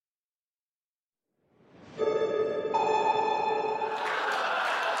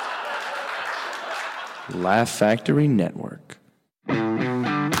Laugh Factory Network.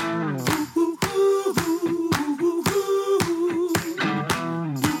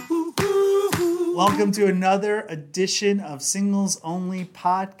 Welcome to another edition of Singles Only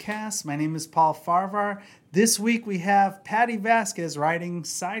Podcast. My name is Paul Farahvar. This week we have Patti Vasquez riding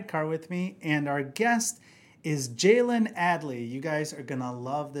sidecar with me, and our guest is J Adly. You guys are going to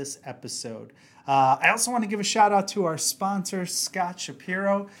love this episode. I also want to give a shout out to our sponsor, Scott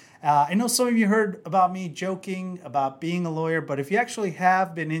Shapiro. I know some of you heard about me joking about being a lawyer, but if you actually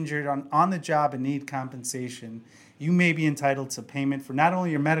have been injured on the job and need compensation, you may be entitled to payment for not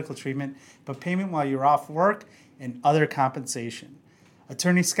only your medical treatment, but payment while you're off work and other compensation.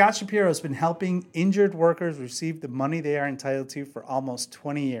 Attorney Scott Shapiro has been helping injured workers receive the money they are entitled to for almost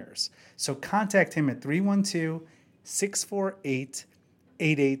 20 years. So contact him at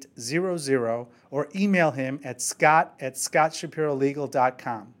 312-648-8800 or email him at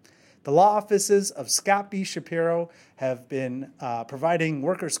scott@scottshapirolegal.com. The law offices of Scott B. Shapiro have been providing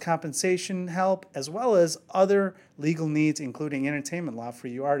workers' compensation help as well as other legal needs, including entertainment law for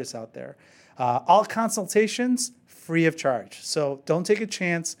you artists out there. All consultations free of charge. So don't take a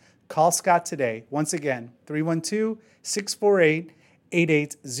chance. Call Scott today. Once again,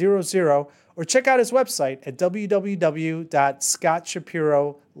 312-648-8800 or check out his website at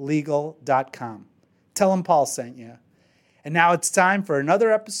www.scottshapirolegal.com. Tell him Paul sent you. And now it's time for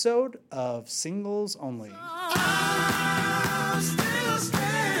another episode of Singles Only.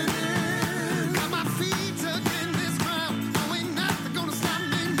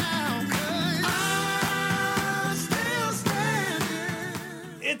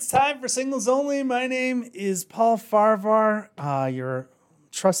 It's time for Singles Only. My name is Paul Farahvar, your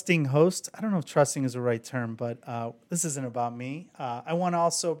trusting host. I don't know if trusting is the right term, but this isn't about me. I want to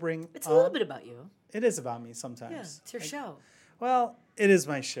also bring... It's a little bit about you. It is about me sometimes. Yeah, it's your show. Well, it is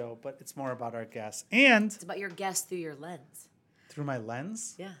my show, but it's more about our guests. And... It's about your guests through your lens. Through my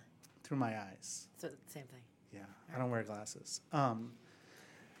lens? Yeah. Through my eyes. So, same thing. Yeah, I don't wear glasses.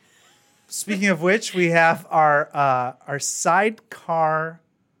 Speaking of which, we have our sidecar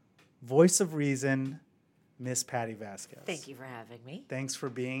voice of reason, Miss Patti Vasquez. Thank you for having me. Thanks for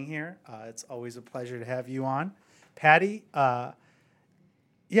being here. It's always a pleasure to have you on. Patti,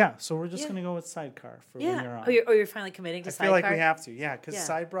 so we're just going to go with sidecar for when you're on. You're finally committing to sidecar? I feel like we have to, because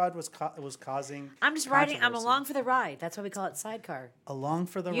sidebroad was causing I'm just riding. I'm along for the ride. That's why we call it sidecar. Along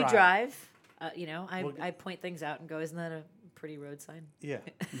for the ride. You drive. I point things out and go, isn't that a pretty road sign? Yeah,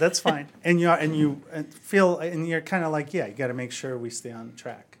 that's fine. And you're kind of like, you got to make sure we stay on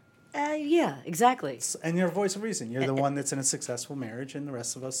track. Yeah, exactly. And you're a voice of reason. You're the one that's in a successful marriage, and the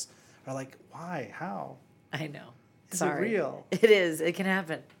rest of us are like, why? How? I know. Is it real? It is. It can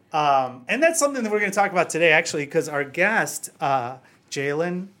happen. And that's something that we're going to talk about today, actually, because our guest, J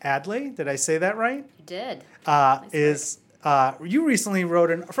Adly, did I say that right? You did. You recently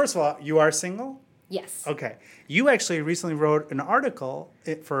wrote first of all, you are single? Yes. Okay. You actually recently wrote an article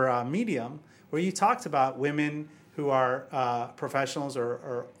for Medium where you talked about women who are professionals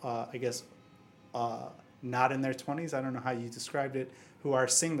or I guess not in their 20s, I don't know how you described it, who are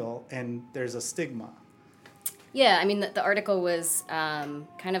single, and there's a stigma. Yeah, I mean, the article was kind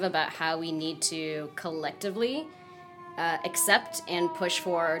of about how we need to collectively accept and push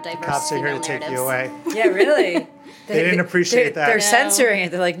for diverse Cops are here to narratives. take you away. Yeah, really. They didn't appreciate that. They're censoring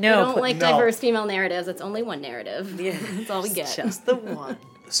it. They're like, no. We don't like diverse female narratives. It's only one narrative. Yeah. That's all we get. Just the one.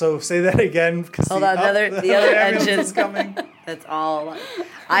 So say that again. Hold on, the other engine is coming. That's all.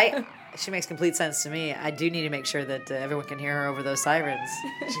 She makes complete sense to me. I do need to make sure that everyone can hear her over those sirens.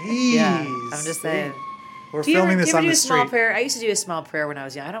 Jeez. Yeah, I'm just saying. We're filming this on the street. Small prayer? I used to do a small prayer when I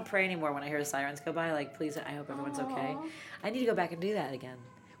was young. I don't pray anymore when I hear the sirens go by. Like, please, I hope everyone's okay. I need to go back and do that again.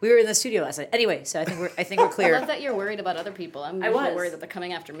 We were in the studio last night. Anyway, so I think we're clear. I love that you're worried about other people. I'm worried that they're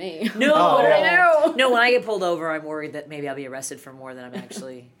coming after me. No, what did I do? No, when I get pulled over, I'm worried that maybe I'll be arrested for more than I'm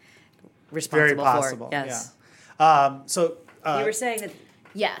actually responsible Very possible. for. Yes. Yeah. You were saying that.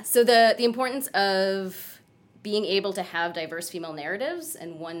 Yeah. So the importance of being able to have diverse female narratives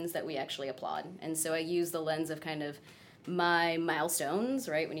and ones that we actually applaud. And so I use the lens of kind of my milestones,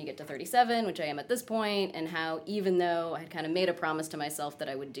 right, when you get to 37, which I am at this point, and how even though I had kind of made a promise to myself that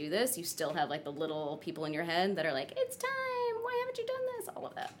I would do this, you still have like the little people in your head that are like, it's time, why haven't you done this? All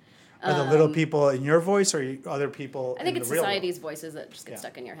of that. Are the little people in your voice or other people I think in it's the real society's world? voices that just get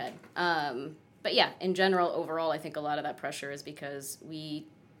stuck in your head. But yeah, in general, overall, I think a lot of that pressure is because we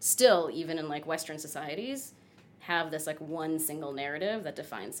still, even in like Western societies, have this like one single narrative that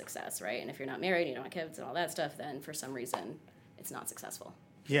defines success, right? And if you're not married, you don't have kids and all that stuff, then for some reason it's not successful.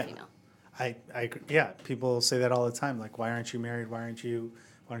 Yeah. Female. I people say that all the time. Like, why aren't you married? Why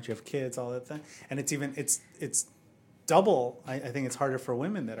why don't you have kids, all that thing. And it's double. I think it's harder for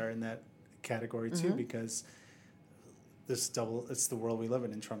women that are in that category too, because it's the world we live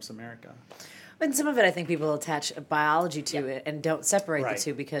in Trump's America. And some of it, I think people attach biology to it and don't separate Right. the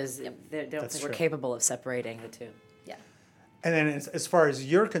two because they don't That's think we're true. capable of separating the two. Yeah. And then as far as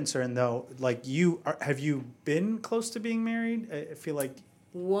you're concerned, though, like have you been close to being married? I feel like.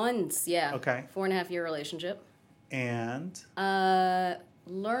 Once, yeah. Okay. 4.5-year relationship. And.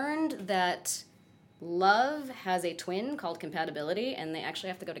 Learned that love has a twin called compatibility, and they actually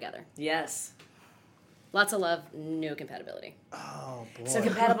have to go together. Yes. Lots of love, no compatibility. Oh boy. So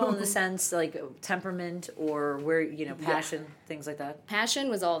compatible in the sense like temperament or where passion, things like that. Passion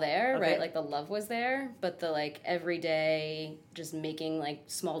was all there, Okay. right? Like the love was there, but the like everyday just making like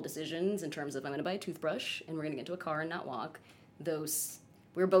small decisions in terms of I'm going to buy a toothbrush and we're going to get into a car and not walk.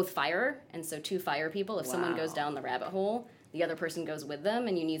 We're both fire, and so two fire people, if someone goes down the rabbit hole, the other person goes with them,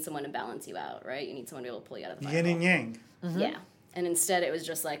 and you need someone to balance you out, right? You need someone to be able to pull you out of the fire Yin hole. and yang. Yeah. And instead it was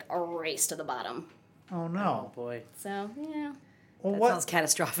just like a race to the bottom. Oh Oh no. boy, So, yeah. Well, that sounds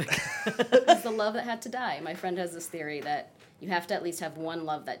catastrophic. It's the love that had to die. My friend has this theory that you have to at least have one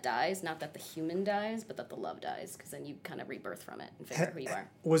love that dies, not that the human dies, but that the love dies, because then you kind of rebirth from it and figure out who you are.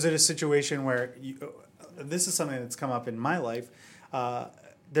 Was it a situation where this is something that's come up in my life?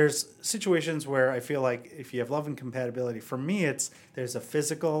 There's situations where I feel like if you have love and compatibility, for me, there's a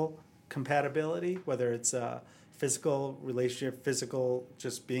physical compatibility, whether it's a physical relationship, physical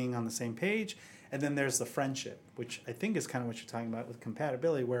just being on the same page, and then there's the friendship, which I think is kind of what you're talking about with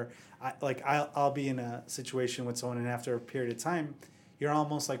compatibility, where I'll be in a situation with someone, and after a period of time, you're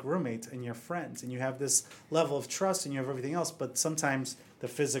almost like roommates and you're friends, and you have this level of trust and you have everything else, but sometimes the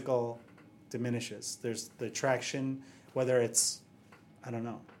physical diminishes. There's the attraction, whether it's, I don't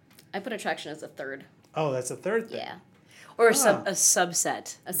know. I put attraction as a third. Oh, that's a third thing. Yeah. Or a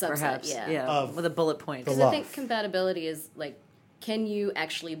subset. A subset, perhaps. yeah. Of with a bullet point. the Because I love. think compatibility is like, can you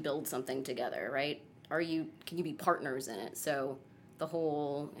actually build something together, right? Can you be partners in it? So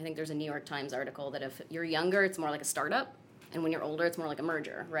I think there's a New York Times article that if you're younger, it's more like a startup, and when you're older, it's more like a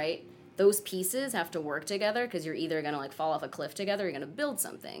merger, right? Those pieces have to work together because you're either going to like fall off a cliff together or you're going to build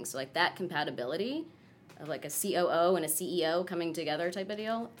something. So like that compatibility of like a COO and a CEO coming together type of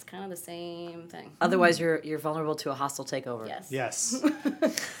deal, it's kind of the same thing. Otherwise, you're vulnerable to a hostile takeover. Yes. Yes.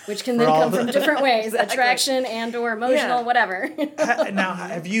 Which can then come from different ways, attraction and or emotional, whatever.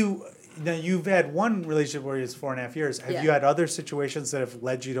 Now, you've had one relationship where it's 4.5 years. Have you had other situations that have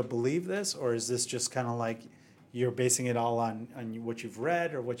led you to believe this, or is this just kind of like you're basing it all on what you've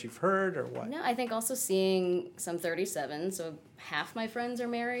read or what you've heard or what? No, I think also seeing some 37, so half my friends are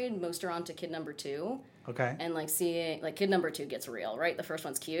married, most are on to kid number 2. Okay. And like seeing, like kid number 2 gets real, right? The first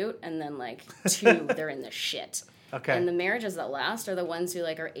one's cute, and then like 2, they're in the shit. Okay. And the marriages that last are the ones who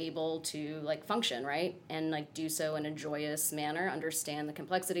like are able to like function, right? And like do so in a joyous manner, understand the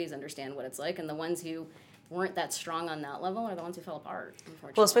complexities, understand what it's like. And the ones who weren't that strong on that level are the ones who fell apart,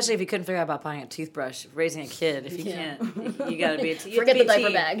 unfortunately. Well, especially if you couldn't figure out about buying a toothbrush, raising a kid. If you can't, you got to be a team. Forget the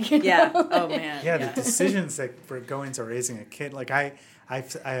diaper bag. Yeah. Oh man. Yeah, the decisions that for going to raising a kid. Like I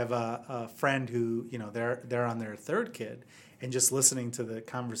have a friend who they're on their third kid, and just listening to the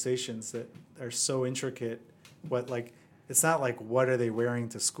conversations that are so intricate. It's not like what are they wearing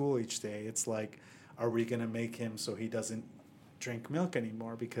to school each day. It's like, are we going to make him so he doesn't drink milk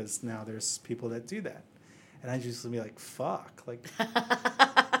anymore because now there's people that do that. And I just be like, fuck. Like,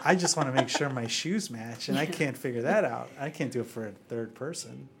 I just want to make sure my shoes match, and I can't figure that out. I can't do it for a third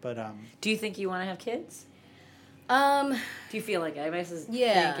person. But do you think you want to have kids? Do you feel like I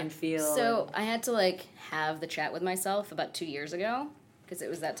think and feel? So I had to like have the chat with myself about 2 years ago, because it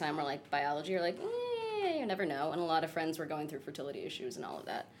was that time where like biology, you're like, you never know, and a lot of friends were going through fertility issues and all of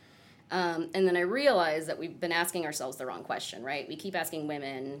that. And then I realized that we've been asking ourselves the wrong question, right? We keep asking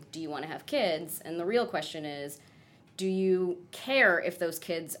women, do you want to have kids? And the real question is, do you care if those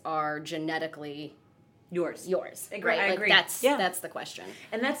kids are genetically yours? Right? I agree. That's the question.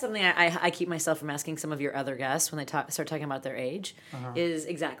 And that's something I keep myself from asking some of your other guests when they start talking about their age, is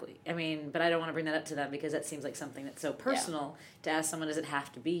exactly. I mean, but I don't want to bring that up to them because that seems like something that's so personal to ask someone, does it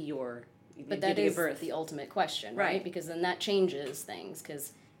have to be your... But that is the ultimate question, right? Because then that changes things,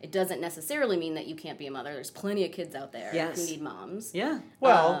 because it doesn't necessarily mean that you can't be a mother. There's plenty of kids out there who need moms. Yeah.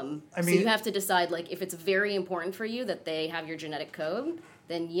 Well, I mean... So you have to decide, like, if it's very important for you that they have your genetic code,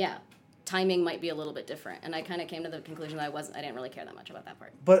 then timing might be a little bit different. And I kind of came to the conclusion that I didn't really care that much about that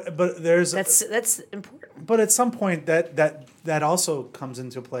part. But there's... That's important. But at some point that also comes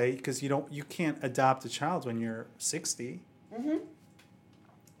into play, because you can't adopt a child when you're 60. Mm-hmm.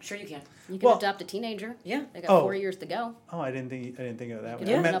 Sure you can. You can adopt a teenager. Yeah. They got 4 years to go. Oh, I didn't think of that.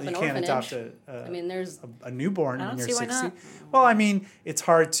 You I meant open you up an can't adopt orphanage. There's a newborn I when don't you're see why 60. not. Well, I mean, it's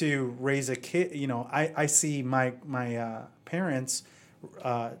hard to raise a kid. I see my parents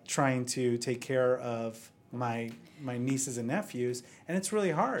trying to take care of my nieces and nephews, and it's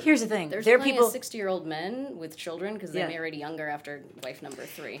really hard. Here's the thing. There's there are plenty people, of 60-year-old men with children because they Yeah. married younger after wife number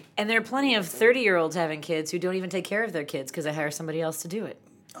 3. and there are plenty of 30-year-olds having kids who don't even take care of their kids because they hire somebody else to do it.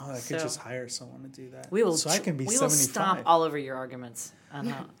 Oh, I could just hire someone to do that. We will. So I can be we will 75. stomp all over your arguments. On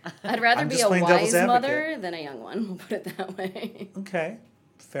how, I'd rather I'm be just a playing devil's wise mother advocate. than a young one. We'll put it that way. Okay,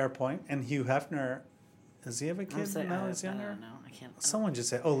 fair point. And Hugh Hefner, does he have a I'm kid saying, now? He's younger. No, I can't. Someone just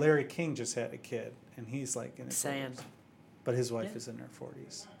said, "Oh, Larry King just had a kid, and he's like in his Saying. 40s. But his wife is in her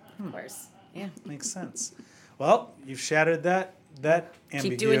 40s. Of course. Yeah. Makes sense. Well, you've shattered that ambiguity.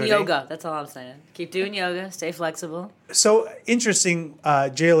 Keep doing yoga. That's all I'm saying. Keep doing yoga. Stay flexible. So interesting,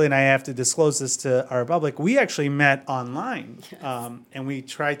 Jaylee and I have to disclose this to our public. We actually met online, and we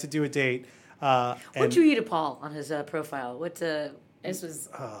tried to do a date. What'd you eat to Paul on his profile? This was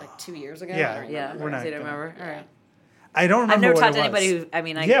like 2 years ago. yeah, I don't Yeah, remember. We're not so you don't gonna- remember. All right. I don't remember. I've never what talked it to anybody was. who. I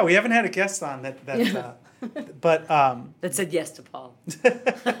mean, Yeah, we haven't had a guest on that. But that said yes to Paul.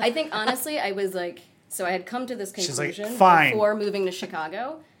 I think honestly, I was like, so I had come to this She's like, conclusion "Fine." before moving to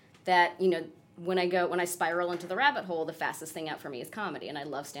Chicago that, when I spiral into the rabbit hole, the fastest thing out for me is comedy, and I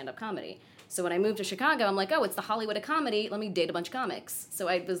love stand-up comedy. So when I moved to Chicago, I'm like, oh, it's the Hollywood of comedy. Let me date a bunch of comics. So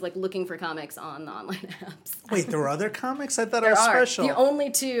I was like looking for comics on the online apps. wait, there were other comics? I thought it There was are special. the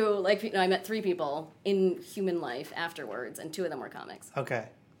only two. I met 3 people in human life afterwards, and 2 of them were comics. Okay.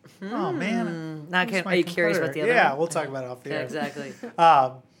 Oh man. Now, Who's my are you curious about the other Yeah, one? we'll talk about it off the Yeah, air. exactly.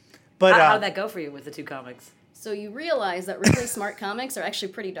 But How did that go for you with the 2 comics? So you realize that really smart comics are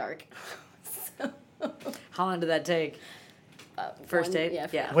actually pretty dark. How long did that take? First date?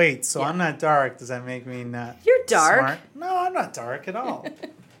 Yeah. wait, so Yeah. I'm not dark. Does that make me not? You're dark. Smart? No, I'm not dark at all.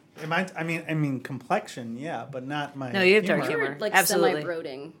 I mean complexion, yeah, but not my. No, you have dark You humor. were like Absolutely.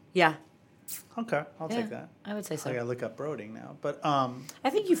 semi-brooding. Yeah. Okay, I'll Yeah, take that. I would say so. I gotta look up brooding now, but I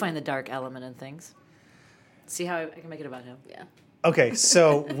think you find the dark element in things. See how I can make it about him. Yeah. okay.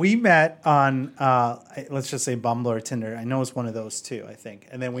 So we met on let's just say Bumble or Tinder. I know it's one of those two, I think.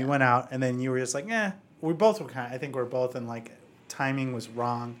 And then we went out, and then you were just like, we both were I think we're both in like timing was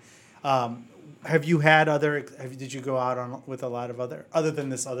wrong. Have you had did you go out with a lot of other than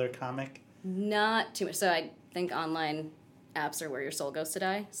this other comic? Not too much. So I think online apps are where your soul goes to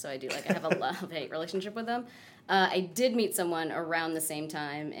die. So I have a love-hate relationship with them. I did meet someone around the same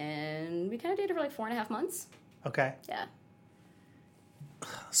time, and we kind of dated for like 4.5 months. Okay. Yeah.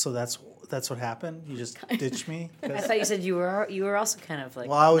 So that's what happened. You just ditched me. I thought you said you were also kind of like.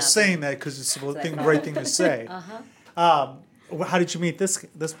 Well, I was not- saying that because it's the right thing to say. How did you meet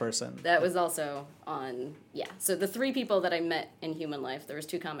this person? That was also on, So the 3 people that I met in human life, there was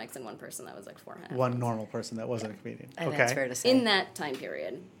 2 comics and 1 person that was like 4.5 One months. normal person that wasn't a comedian. I think Okay. that's fair to say. In that time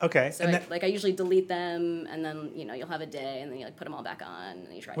period. Okay. So I usually delete them, and then, you'll have a day, and then you put them all back on, and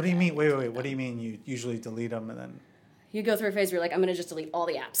then you try What do you again. mean? Wait. What do you mean you usually delete them and then? You go through a phase where you're like, I'm going to just delete all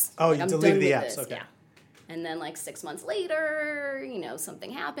the apps. Oh, Like, you I'm deleted done the with apps, this. okay. Yeah. And then, 6 months later,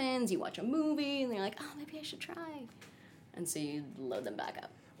 something happens, you watch a movie, and you're like, oh, maybe I should try. And so you load them back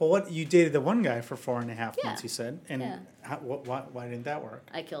up. Well, you dated the one guy for 4.5 Yeah. months, you said, and Yeah. why didn't that work?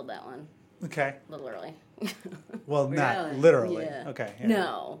 I killed that one Okay. a little early. Well, not Really? literally. Yeah. Okay. Yeah.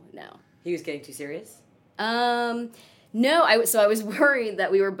 No. He was getting too serious. No, I was worried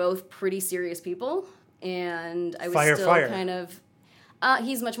that we were both pretty serious people, and I was still Fire. kind of.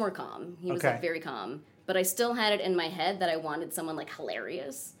 He's much more calm. He was Okay. very calm, but I still had it in my head that I wanted someone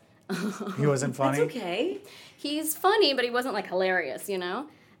hilarious. He wasn't funny. That's okay. He's funny, but he wasn't hilarious, Wait,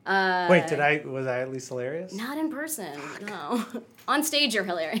 Was I at least hilarious? Not in person, no. On stage, you're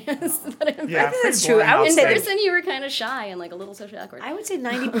hilarious. But in Yeah, think that's pretty true. boring I would in say- person, you were kind of shy and a little socially awkward. I would say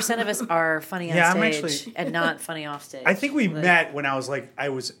 90% of us are funny on Yeah, I'm stage actually- and not funny off stage. I think we met when I was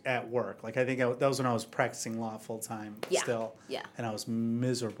at work. I think that was when I was practicing law full time Yeah. still. Yeah. And I was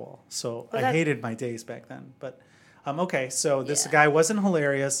miserable. So Well, I that- hated my days back then. But okay, so this Yeah. guy wasn't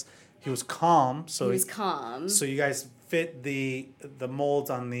hilarious. He was calm. So he was calm. So you guys fit the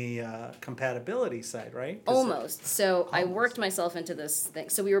mold on the compatibility side, right? 'Cause- Almost. So I worked myself into this thing.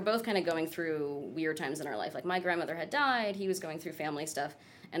 So we were both kind of going through weird times in our life. My grandmother had died. He was going through family stuff.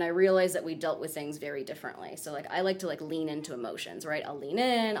 And I realized that we dealt with things very differently. So, like, I like to, like, lean into emotions, right? I'll lean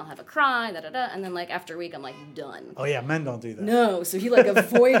in, I'll have a cry, da-da-da, and then, like, after a week, I'm, like, done. Oh, yeah, men don't do that. No, so he, like,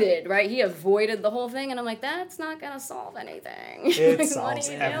 avoided, right? He avoided the whole thing, and I'm like, that's not going to solve anything. It Like, solves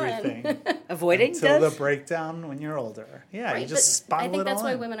everything. Avoiding Until does? the breakdown when you're older. Yeah, Right, you just bottle it all I think that's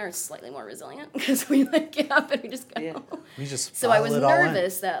why in. women are slightly more resilient, because we, like, get up and we just go. Yeah. We just So I bottle was it all in.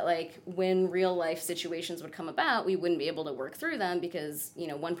 nervous that, like, when real life situations would come about, we wouldn't be able to work through them because, you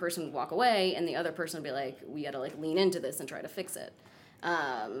know, one person would walk away and the other person would be like, we got to, like, lean into this and try to fix it.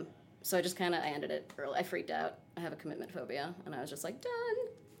 So I just kind of, I ended it early. I freaked out. I have a commitment phobia, and I was just like, done.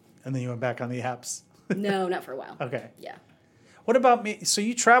 And then you went back on the apps. No, not for a while. Okay. Yeah. What about me? So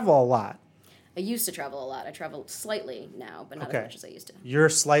you travel a lot. I used to travel a lot. I travel slightly now, but not Okay. as much as I used to. Your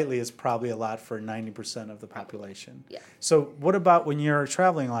slightly is probably a lot for 90% of the population. Yeah. So what about when you're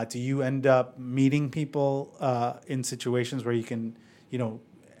traveling a lot? Do you end up meeting people in situations where you can, you know,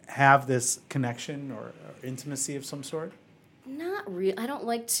 have this connection or intimacy of some sort? Not really. I don't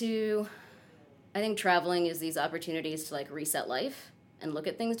like to. I think traveling is these opportunities to, like, reset life and look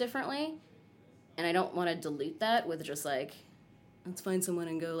at things differently. And I don't want to dilute that with just, like, let's find someone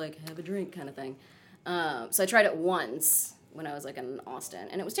and go, like, have a drink kind of thing. So I tried it once when I was, like, in Austin.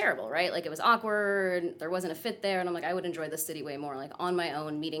 And it was terrible, right? Like, it was awkward. There wasn't a fit there. And I'm like, I would enjoy this city way more, like, on my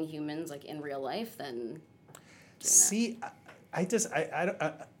own, meeting humans, like, in real life than See, I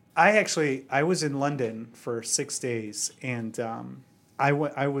was in London for 6 days, and I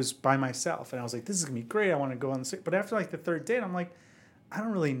was by myself, and I was like, this is going to be great. I want to go on the city. But after, like, the third date, I'm like, I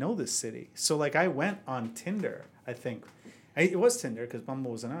don't really know this city. So, like, I went on Tinder, I think. It was Tinder because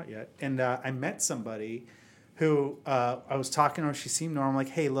Bumble wasn't out yet. And I met somebody who I was talking to her. She seemed normal. I'm like,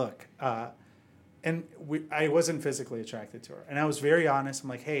 hey, look. I wasn't physically attracted to her. And I was very honest. I'm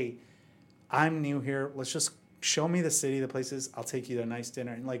like, hey, I'm new here. Let's just show me the city, the places. I'll take you to a nice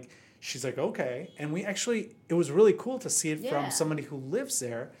dinner. And, like, she's like, okay. And it was really cool to see it Yeah. from somebody who lives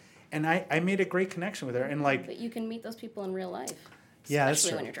there. And I made a great connection with her. And, like, But you can meet those people in real life. Yeah, that's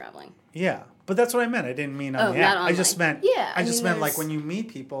Especially true. when you're traveling. yeah. But that's what I meant. I didn't mean on Oh, the not app. I just online. meant Yeah, I just meant like there's- when you meet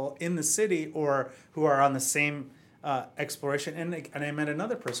people in the city or who are on the same exploration. And I met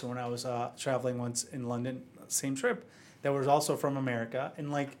another person when I was traveling once in London, same trip, that was also from America.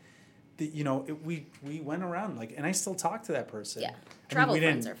 And, like, we went around, like, and I still talk to that person. Yeah. I mean, Travel we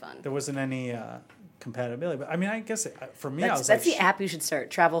friends didn't- are fun. There wasn't any compatibility. But I mean, I guess for me, I That's was that's like, the app you should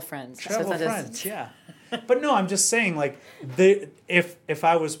start. Travel Friends. So travel it's not friends, just- yeah. But no, I'm just saying, like, if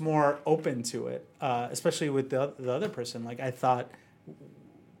I was more open to it, especially with the other person, like, I thought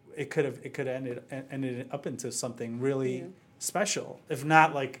it could have ended up into something really special, if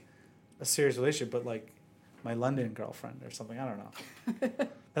not like a serious relationship, but like my London girlfriend or something. I don't know.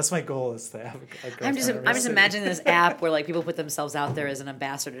 That's my goal, is to have a girlfriend. I'm just imagining this app where, like, people put themselves out there as an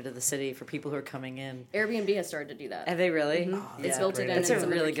ambassador to the city for people who are coming in. Airbnb has started to do that. Have they really? It's Yeah, built it great in That's a some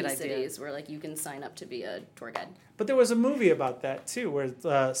really of the good key idea. cities where, like, you can sign up to be a tour guide. But there was a movie about that too,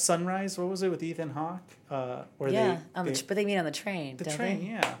 where Sunrise. What was it with Ethan Hawke? Where Yeah, they but they meet on the train. the don't train,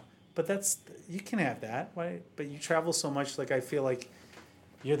 they? yeah. But you can have that. Why? But you travel so much. Like, I feel like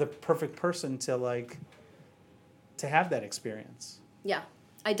you're the perfect person to have that experience. Yeah.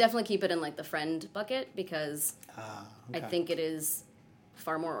 I definitely keep it in, like, the friend bucket because Okay. I think it is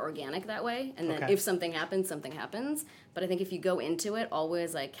far more organic that way. And then Okay. if something happens, something happens. But I think if you go into it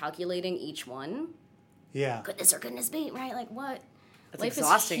always, like, calculating each one, Yeah. goodness or goodness be, right? Like, what? That's Life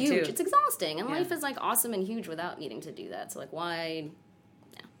exhausting, is huge. too. It's exhausting. And Yeah. life is, like, awesome and huge without needing to do that. So, like, why?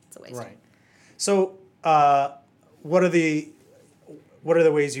 Yeah, it's a waste. Right. So, what are the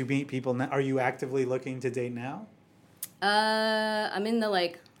ways you meet people now? Are you actively looking to date now? I'm in the,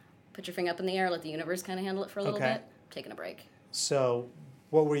 like, put your finger up in the air, let the universe kind of handle it for a little Okay. bit. Taking a break. So,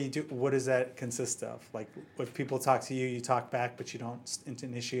 what does that consist of? Like, if people talk to you, you talk back, but you don't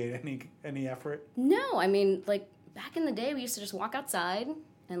initiate any effort? No, I mean, like, back in the day, we used to just walk outside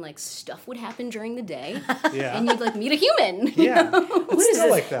and, like, stuff would happen during the day. Yeah. And you'd, like, meet a human. you Yeah. know? It's still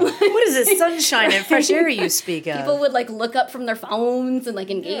like that. What is this sunshine and fresh air you speak of? People would, like, look up from their phones and, like,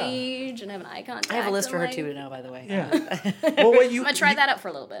 engage and have an eye contact. I have a list and, for her like, too now, by the way. Yeah. Well, what I'm going to try that out for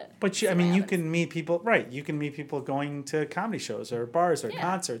a little bit. But See I what mean, you happens. can meet people, right? You can meet people going to comedy shows or bars or Yeah.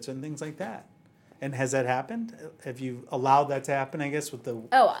 concerts and things like that. And has that happened? Have you allowed that to happen? I guess with the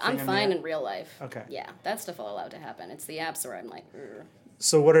Oh, I'm thing on the fine app? in real life. Okay. Yeah, that stuff all allowed to happen. It's the apps where I'm like, "Ugh."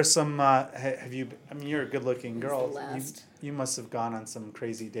 So what are some? Have you? I mean, you're a good-looking girl. the last. You must have gone on some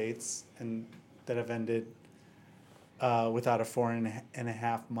crazy dates and that have ended without a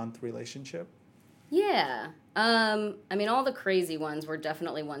 4.5-month relationship. Yeah. I mean, all the crazy ones were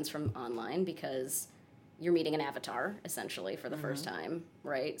definitely ones from online because, you're meeting an avatar, essentially, for the first time,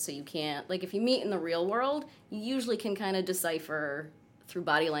 right? So you can't, like, if you meet in the real world, you usually can kind of decipher through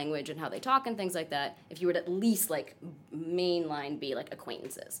body language and how they talk and things like that, if you would at least, like, mainline be, like,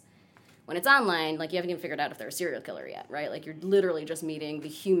 acquaintances. When it's online, like, you haven't even figured out if they're a serial killer yet, right? Like, you're literally just meeting the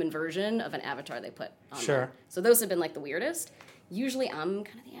human version of an avatar they put online. Sure. So those have been, like, the weirdest. Usually I'm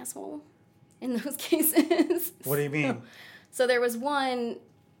kind of the asshole in those cases. What do you mean? So there was one...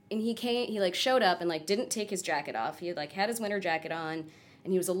 And he like showed up and like didn't take his jacket off. He like had his winter jacket on,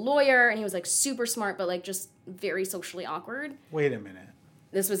 and he was a lawyer, and he was like super smart, but like just very socially awkward. Wait a minute.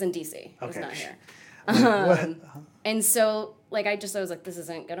 This was in DC. It was Okay. not here. What? And so like I was like, this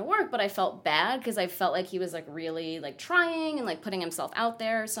isn't gonna work, but I felt bad because I felt like he was like really like trying and like putting himself out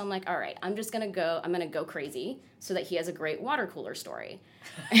there. So I'm like, all right, I'm gonna go crazy so that he has a great water cooler story.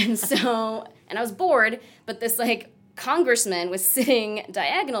 And I was bored, but this like congressman was sitting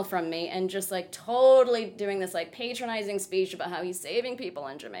diagonal from me and just like totally doing this like patronizing speech about how he's saving people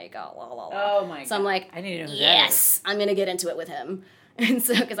in Jamaica. La, la, la. Oh my God. So I'm like, I need to know who that yes, I'm gonna get into it with him. And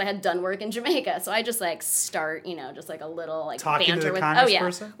so because I had done work in Jamaica, so I just like start, just like a little like Talking to banter the with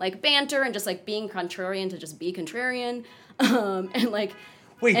congressperson? like banter and just like being contrarian to just be contrarian, and like.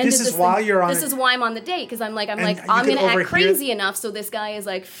 Wait, ended this is while you're on. This is why I'm on the date because I'm you gonna can act overhear- crazy enough so this guy is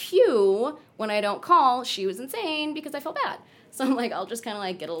like, phew, when I don't call, she was insane because I felt bad. So I'm like, I'll just kind of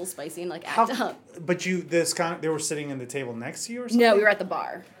like get a little spicy and like act up. But they were sitting in the table next to you or something? No, we were at the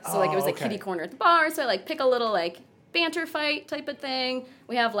bar. So like it was a okay. kitty corner at the bar. So I like pick a little like banter fight type of thing.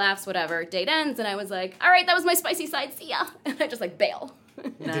 We have laughs, whatever. Date ends, and I was like, all right, that was my spicy side. See ya. And I just like bail.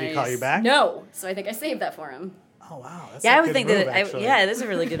 Nice. Did he call you back? No. So I think I saved that for him. Oh wow, that's Yeah, a I would good think move, that. actually. Yeah, it is a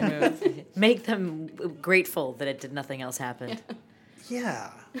really good move. Make them grateful that it did nothing else happened.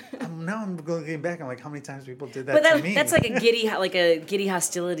 Yeah. Now I'm going back. I'm like, how many times people did that But to me? that's like a giddy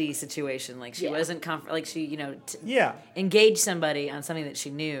hostility situation. Like she Yeah. wasn't like she yeah. engaged somebody on something that she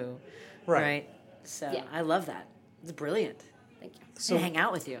knew. Right. So Yeah. I love that. It's brilliant. Thank you. So hang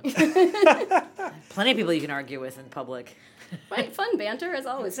out with you. Plenty of people you can argue with in public. Right, fun banter is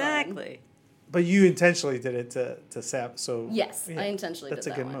always fun. Exactly. But you intentionally did it to sap. So Yes, yeah, I intentionally that's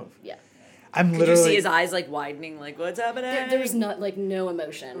did a that good one. move. Yeah. I'm Could literally. you see his eyes like widening? Like what's happening? There's not like no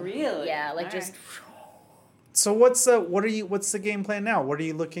emotion. Really? Yeah, like All just So what's the game plan now? What are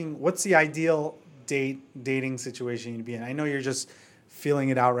you looking? What's the ideal dating situation you'd be in? I know you're just feeling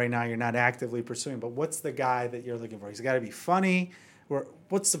it out right now. You're not actively pursuing, but what's the guy that you're looking for? He's got to be funny. Or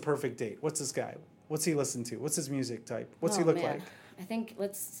what's the perfect date? What's this guy? What's he listen to? What's his music type? What's he Oh, look man. like? I think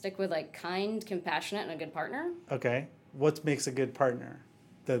let's stick with like kind, compassionate, and a good partner. Okay. What makes a good partner?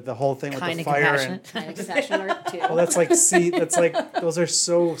 The whole thing Kind with and the fire compassionate. Kind of compassionate are too. well, that's like those are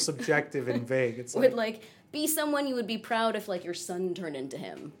so subjective and vague. It's Would like like be someone you would be proud if like your son turned into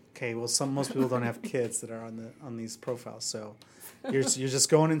him. okay, well, most people don't have kids that are on these profiles, so you're just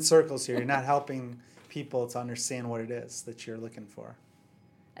going in circles here. You're not helping people to understand what it is that you're looking for.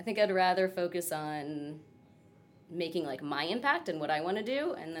 I think I'd rather focus on making like my impact and what I want to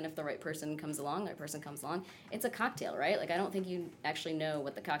do, and then if the right person comes along, it's a cocktail, right? Like I don't think you actually know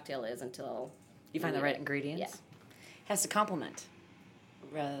what the cocktail is until You find the need right it. ingredients. Yeah. Has to complement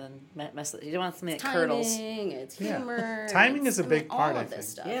rather than mess. You don't want something that Timing, curdles. it's Yeah. humor. Timing it's, is a big all part, I of this think.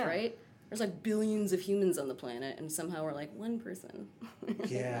 stuff, Yeah. right? There's like billions of humans on the planet, and somehow we're like one person.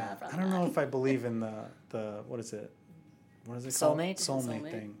 Yeah, Probably I don't know not. if I believe in the what is it? What is it Soulmate? called? Soulmate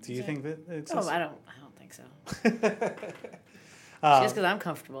Soulmate. thing. Do you think that it exists? Oh, I don't think so. Just because I'm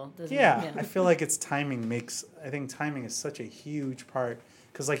comfortable. Doesn't Yeah, I feel like I think timing is such a huge part.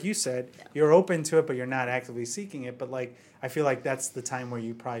 Because like you said, you're open to it, but you're not actively seeking it. But like, I feel like that's the time where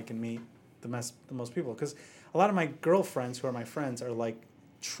you probably can meet the most people. Because a lot of my girlfriends who are my friends are like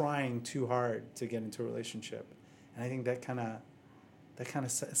trying too hard to get into a relationship. And I think that kind of,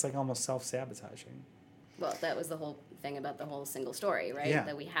 it's like almost self-sabotaging. Well, that was the whole thing about the whole single story, right? Yeah.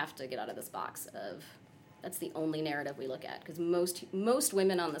 That we have to get out of this box of that's the only narrative we look at. Because most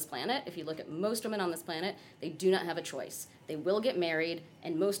women on this planet, if you look at most women on this planet, they do not have a choice. They will get married,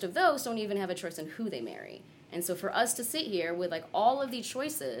 and most of those don't even have a choice in who they marry. And so for us to sit here with like all of these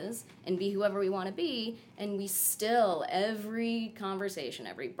choices and be whoever we want to be, and we still, every conversation,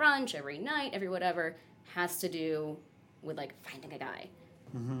 every brunch, every night, every whatever, has to do with like finding a guy.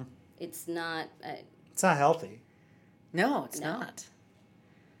 Mm-hmm. It's not... It's not healthy. No, it's No. not.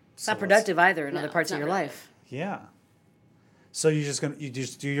 It's So not productive either in No, other it's parts of not your productive. life. Yeah. So you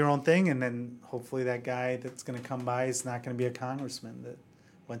just do your own thing, and then hopefully that guy that's gonna come by is not gonna be a congressman that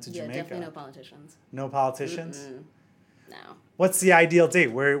went to Yeah, Jamaica. definitely no politicians. No politicians. Mm-mm. No. What's the ideal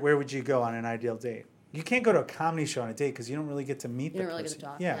date? Where would you go on an ideal date? You can't go to a comedy show on a date because you don't really get to meet You the don't really get person. to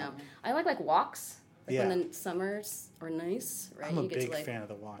talk. Yeah. No. I like walks. Like when the summers are nice, right? I'm a you get big to, like, fan of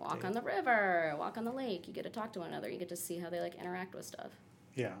the walk walk date. on the river, walk on the lake. You get to talk to one another. You get to see how they like interact with stuff.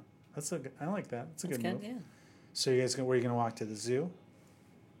 Yeah, I like that. It's a good move. Yeah. So you guys, where are you going to walk to the zoo?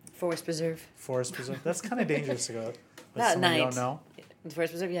 Forest Preserve. Forest Preserve. That's kind of dangerous to go with Not someone night. you don't know. The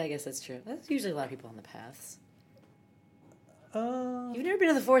Forest Preserve, yeah, I guess that's true. That's usually a lot of people on the paths. Uh, You've never been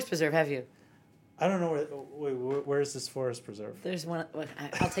to the Forest Preserve, have you? I don't know where is this Forest Preserve? There's one.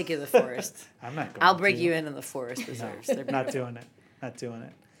 I'll take you to the forest. I'm not going. I'll break you into the Forest Preserves. No, not doing it. Not doing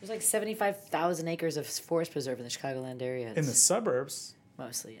it. There's like 75,000 acres of forest preserve in the Chicagoland area. In the suburbs.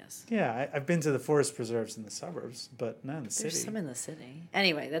 Mostly, yes. Yeah, I've been to the forest preserves in the suburbs, but not in the There's city. some in the city.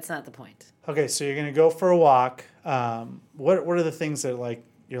 Anyway, that's not the point. Okay, so you're gonna go for a walk. What are the things that like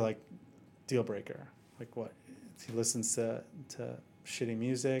you're like deal breaker? Like what? He listens to shitty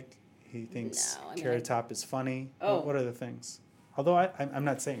music. He thinks Carrot Top is funny. Oh. What are the things? Although I'm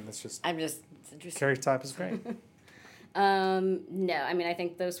not saying that's just. It's interesting. Carrot Top is great. No, I mean, I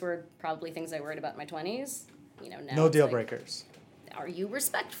think those were probably things I worried about in my 20s. Now No it's deal like, breakers. Are you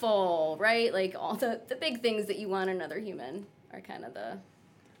respectful, right? Like, all the big things that you want in another human are kind of the...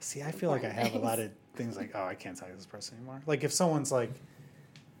 See, I feel like I have a lot of things like, oh, I can't talk to this person anymore. Like, if someone's like,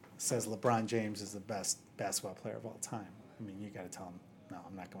 says LeBron James is the best basketball player of all time, I mean, you got to tell him, no,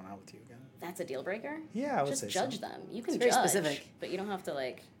 I'm not going out with you again. That's a deal breaker? Yeah, I would Just say judge so. them. You can It's very judge, specific. but you don't have to,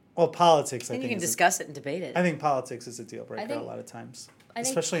 like... Well, politics, I And you think, can discuss it and debate it. I think politics is a deal breaker think- a lot of times, I think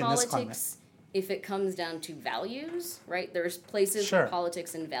especially in this climate. politics, if it comes down to values, right? There's places Sure. where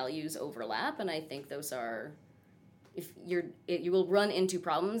politics and values overlap, and I think those are... You will run into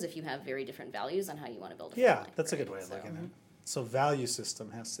problems if you have very different values on how you want to build a family. Yeah, that's a good right? way of So, looking at it. So value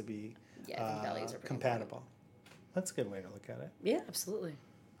system has to be Yeah, I think values are pretty compatible. That's a good way to look at it. Yeah, absolutely.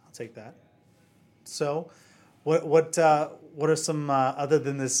 I'll take that. So, what are some other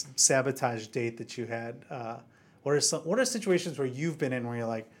than this sabotage date that you had? What are situations where you've been in where you're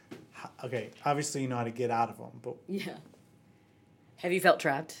like, okay, obviously you know how to get out of them, but Yeah. Have you felt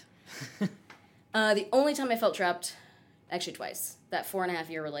trapped? The only time I felt trapped, actually twice, that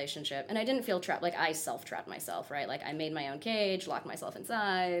 4.5-year relationship, and I didn't feel trapped, like I self-trapped myself, right? Like I made my own cage, locked myself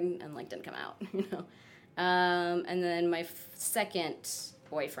inside, and like didn't come out, And then my second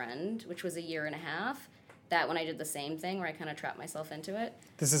boyfriend, which was 1.5 years, that when I did the same thing where I kind of trapped myself into it.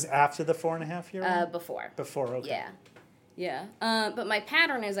 this is after the 4.5 year one? Before. Before, okay. Yeah. But my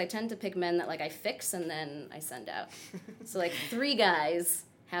pattern is I tend to pick men that like I fix and then I send out. So like 3 guys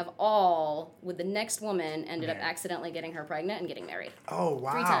have all, with the next woman, ended up accidentally getting her pregnant and getting married. Oh,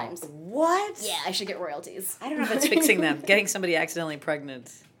 wow. 3 times. What? Yeah, I should get royalties. I don't know if it's fixing them. Getting somebody accidentally pregnant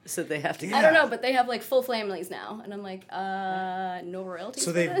so they have to Yeah. I don't know, but they have like full families now, and I'm like, no royalties.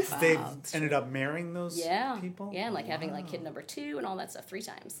 So for this? they've Wow. ended up marrying those people? Yeah, and like having like kid number 2 and all that stuff 3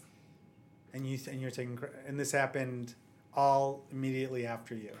 times. And you're taking and this happened all immediately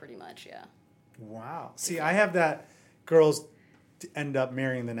after you. Pretty much, yeah. Wow. See, I have that girls end up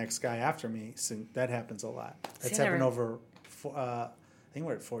marrying the next guy after me. So that happens a lot. That's I happened never- over. I think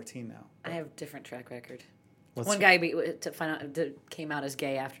we're at 14 now. I have different track record. What's One guy came out as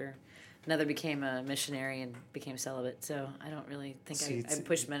gay after. Another became a missionary and became celibate. So I don't really think See, I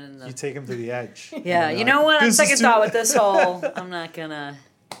push men in the... You take them to the edge. Yeah, You're you like, know what? On "This is second too-" thought with this whole, I'm not gonna...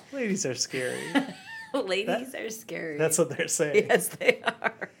 Ladies are scary. Ladies are scary. That's what they're saying. Yes, they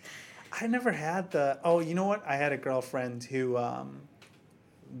are. I never had the. Oh, you know what? I had a girlfriend who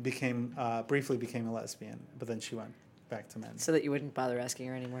briefly became a lesbian, but then she went back to men. So that you wouldn't bother asking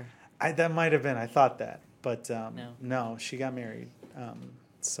her anymore. That might have been. I thought that, but No. no, she got married.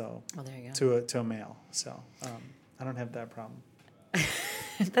 So Oh, there you go. to a male. So I don't have that problem.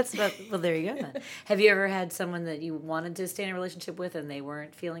 That's about... Well, there you go then. Have you ever had someone that you wanted to stay in a relationship with and they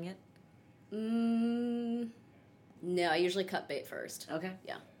weren't feeling it? No, I usually cut bait first. Okay.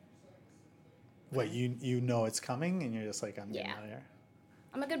 Yeah. What you know it's coming, and you're just like, I'm getting Yeah. out of here.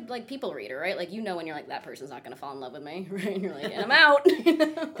 I'm a good like people reader, right? Like you know when you're like that person's not gonna fall in love with me, right? And you're like, and I'm out.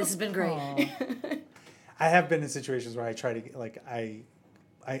 This has been great. I have been in situations where I try to like I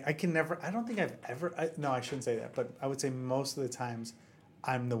can never. I don't think I've ever. No, I shouldn't say that. But I would say most of the times,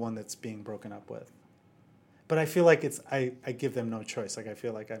 I'm the one that's being broken up with. But I feel like I give them no choice. Like I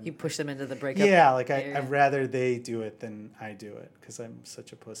feel like I'm. You push them into the breakup. Yeah, like area. I'd rather they do it than I do it because I'm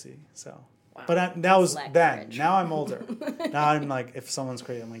such a pussy. So. Wow. But that was Lack then. courage. Now I'm older. Now I'm like, if someone's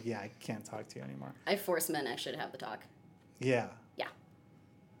crazy, I'm like, yeah, I can't talk to you anymore. I force men actually to have the talk. Yeah. Yeah.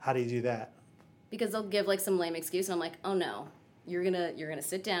 How do you do that? Because they'll give like some lame excuse and I'm like, oh no. You're gonna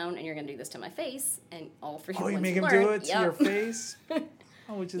sit down and you're gonna do this to my face and all for Oh, you once make him learn. do it to your face?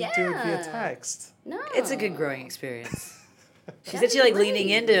 Oh, we just do it via Yeah. text. No. It's a good growing experience. She's actually leaning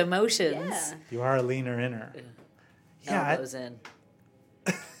into emotions. Yeah. You are a leaner inner. Yeah. Elbows in.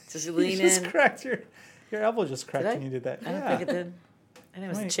 Just lean You just in. cracked your elbow just cracked Did I? when you did that. I don't think it did. I think it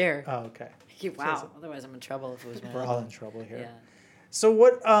was the chair. Oh, okay. Wow. Otherwise, I'm in trouble if it was my We're elbow. all in trouble here. Yeah. So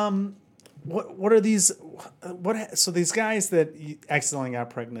what are these? So these guys that you accidentally got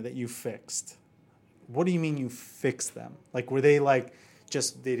pregnant that you fixed? What do you mean you fixed them? Like were they like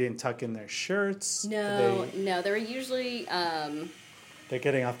just they didn't tuck in their shirts? No, they were usually They're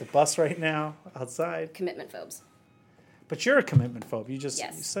getting off the bus right now outside. commitment phobes. But you're a commitment phobe. You just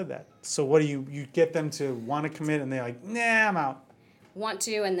Yes. you said that. So what do you get them to want to commit and they're like, nah, I'm out. Want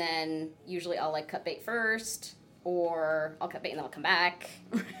to, and then usually I'll like cut bait first, or I'll cut bait and then I'll come back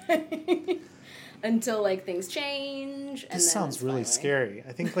until like things change. And This then sounds it's really finally- scary.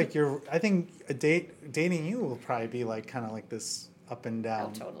 I think dating you will probably be like kind of like this up and Oh,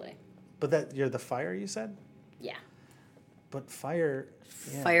 down. totally. But that you're the fire you said? Yeah. But fire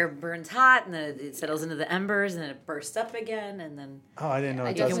yeah. Fire burns hot, and then it settles into the embers, and then it bursts up again, and then Oh, I didn't know I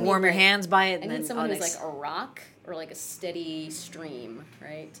it do you does. can need, warm your like- hands by it. I And need then someone who's next- like a rock or like a steady stream,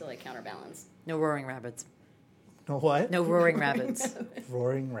 right, to like counterbalance. no roaring rabbits. No what? No roaring rabbits.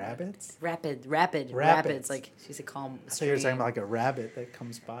 Roaring rabbits? Rapid Rapids. rapids. Like she's a calm. I thought you were talking stream. about like a rabbit that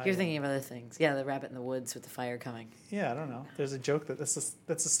comes by. You're thinking of other things. Yeah, the rabbit in the woods with the fire coming. Yeah, I don't know. There's a joke that's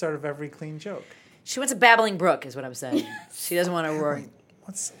the start of every clean joke. She wants a babbling brook, is what I'm saying. She doesn't want a roaring.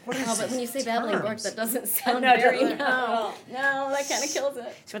 What is Oh, but when you say babbling brook, terms? that doesn't sound No, it very doesn't. no, that kind of kills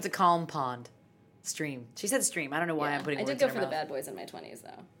it. She wants a calm pond, stream. She said stream. I don't know why Yeah. I'm putting I words did go in for her the mouth. bad boys in my 20s,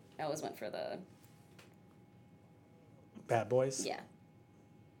 though. I always went for the Bad boys? yeah.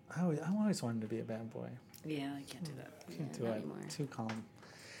 I always wanted to be a bad boy. Yeah, I can't do that. Can't do not it. anymore. Too calm.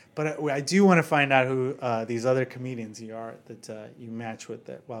 But I do want to find out who these other comedians you are that you match with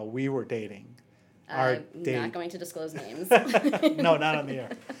that while we were dating. Our I'm date. not going to disclose names. No, not on the air.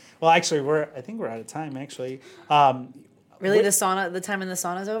 Well, actually, I think we're out of time. Actually, Really, the time in the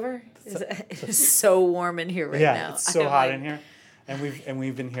sauna's over? It's so warm in here right yeah, now. it's so I'm hot like- in here, and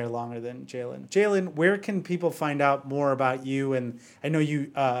we've been here longer than Jalen. Jalen, where can people find out more about you? And I know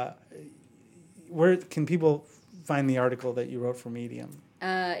you. Where can people find the article that you wrote for Medium?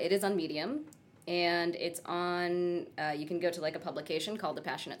 It is on Medium, and it's on. You can go to like a publication called The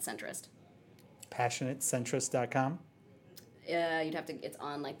Passionate Centrist. PassionateCentrist.com. You'd have to. It's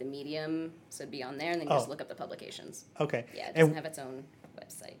on like the Medium, so it'd be on there, and then you Oh. just look up the publications. Okay. Yeah, it doesn't And have its own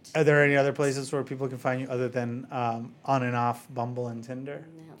website. are there any other places where people can find you other than on and off Bumble and Tinder?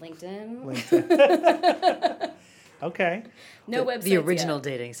 LinkedIn. LinkedIn. Okay. No website. The original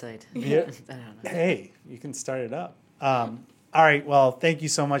dating site. Yeah. I don't know. Hey, you can start it up. All right. Well, thank you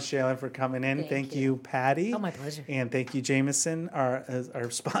so much, Jalen, for coming in. Thank Thank you. you, Patty. Oh, my pleasure. And thank you, Jameson,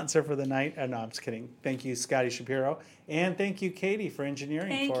 our sponsor for the night. No, I'm just kidding. Thank you, Scotty Shapiro. And thank you, Katie, for engineering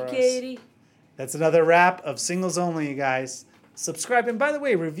Thank for you, us. Katie. That's another wrap of Singles Only, you guys. Subscribe. And by the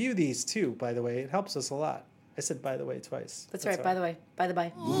way, review these too, by the way. It helps us a lot. I said by the way twice. That's right. all. By the way. By the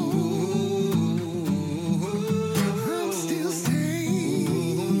by. Ooh.